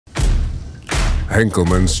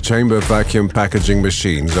Henkelman's chamber vacuum packaging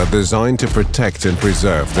machines are designed to protect and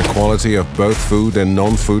preserve the quality of both food and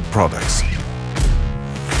non-food products.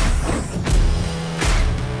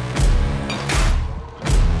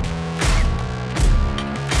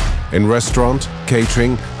 In restaurant,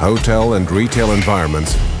 catering, hotel and retail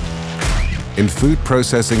environments, in food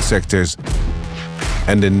processing sectors,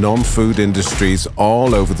 and in non-food industries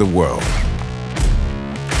all over the world.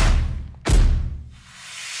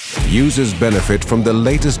 Users benefit from the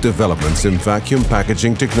latest developments in vacuum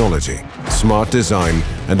packaging technology, smart design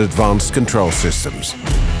and advanced control systems.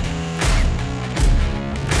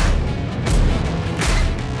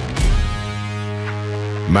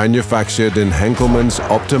 Manufactured in Henkelman's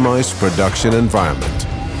optimized production environment.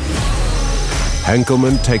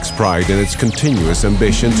 Henkelman takes pride in its continuous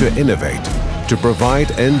ambition to innovate, to provide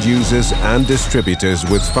end users and distributors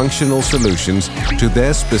with functional solutions to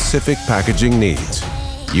their specific packaging needs,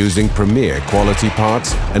 using premier quality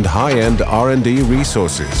parts and high-end R&D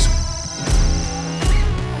resources.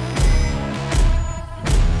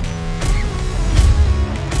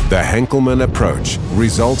 The Henkelman approach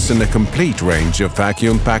results in a complete range of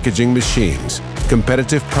vacuum packaging machines,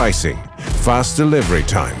 competitive pricing, fast delivery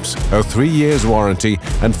times, a 3-year warranty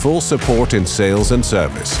and full support in sales and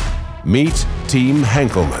service. Meet Team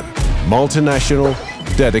Henkelman, multinational,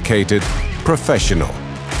 dedicated, professional,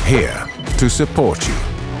 here to support you.